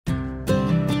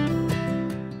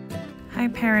Hi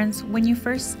parents, when you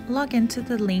first log into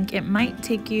the link, it might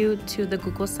take you to the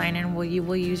Google sign-in where you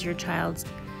will use your child's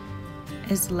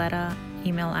Isleta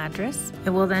email address.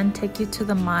 It will then take you to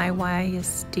the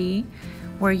MyYSD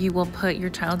where you will put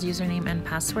your child's username and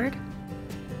password.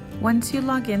 Once you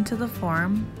log into the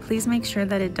form, please make sure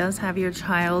that it does have your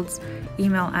child's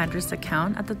email address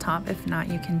account at the top. If not,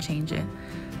 you can change it.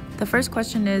 The first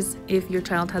question is if your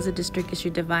child has a district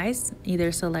issued device,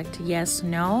 either select yes,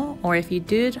 no, or if you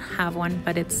did have one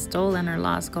but it's stolen or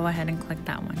lost, go ahead and click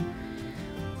that one.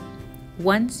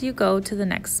 Once you go to the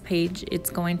next page, it's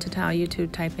going to tell you to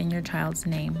type in your child's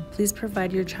name. Please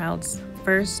provide your child's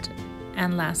first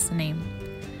and last name.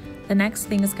 The next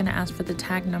thing is going to ask for the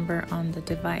tag number on the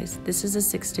device. This is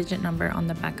a 6-digit number on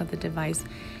the back of the device.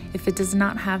 If it does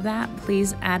not have that,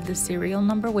 please add the serial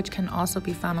number, which can also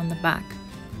be found on the back.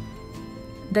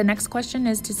 The next question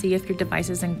is to see if your device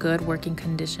is in good working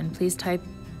condition. Please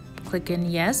click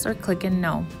in yes or click in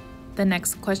no. The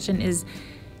next question is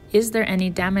there any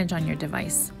damage on your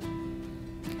device?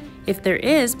 If there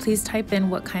is, please type in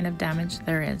what kind of damage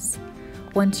there is.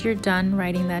 Once you're done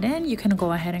writing that in, you can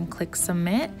go ahead and click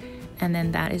submit, and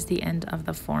then that is the end of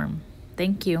the form.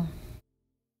 Thank you.